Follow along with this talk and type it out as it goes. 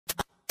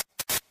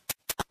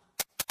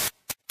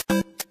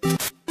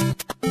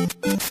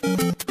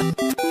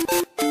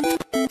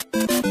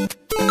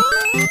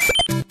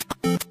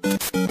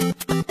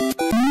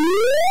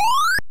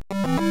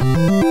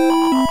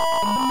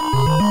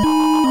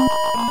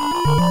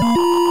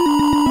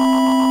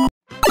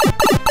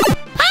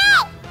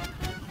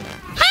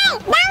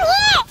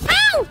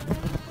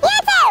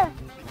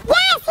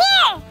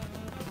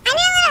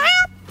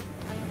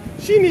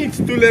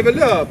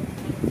level up.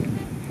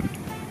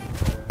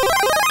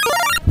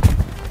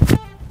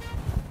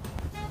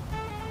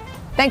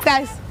 Thanks,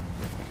 guys.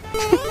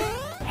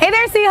 Hey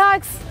there,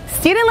 Seahawks!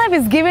 Student Life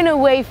is giving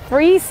away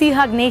free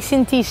Seahawk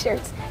Nation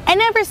t-shirts, and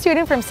every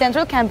student from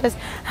Central Campus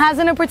has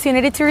an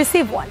opportunity to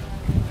receive one.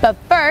 But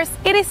first,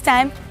 it is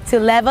time to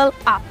level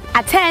up.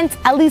 Attend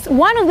at least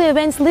one of the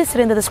events listed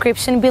in the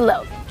description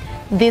below.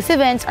 These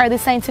events are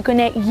designed to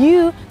connect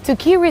you to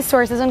key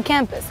resources on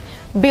campus,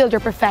 build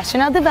your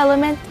professional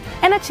development,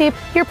 and achieve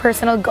your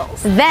personal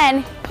goals.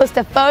 Then, post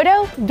a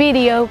photo,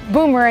 video,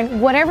 boomerang,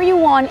 whatever you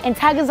want, and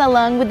tag us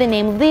along with the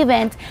name of the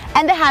event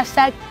and the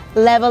hashtag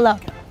LEVELUP.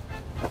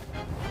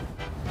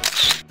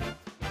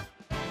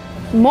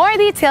 More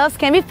details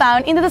can be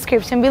found in the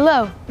description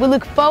below. We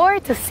look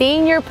forward to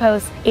seeing your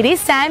post. It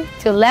is time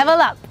to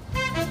level up.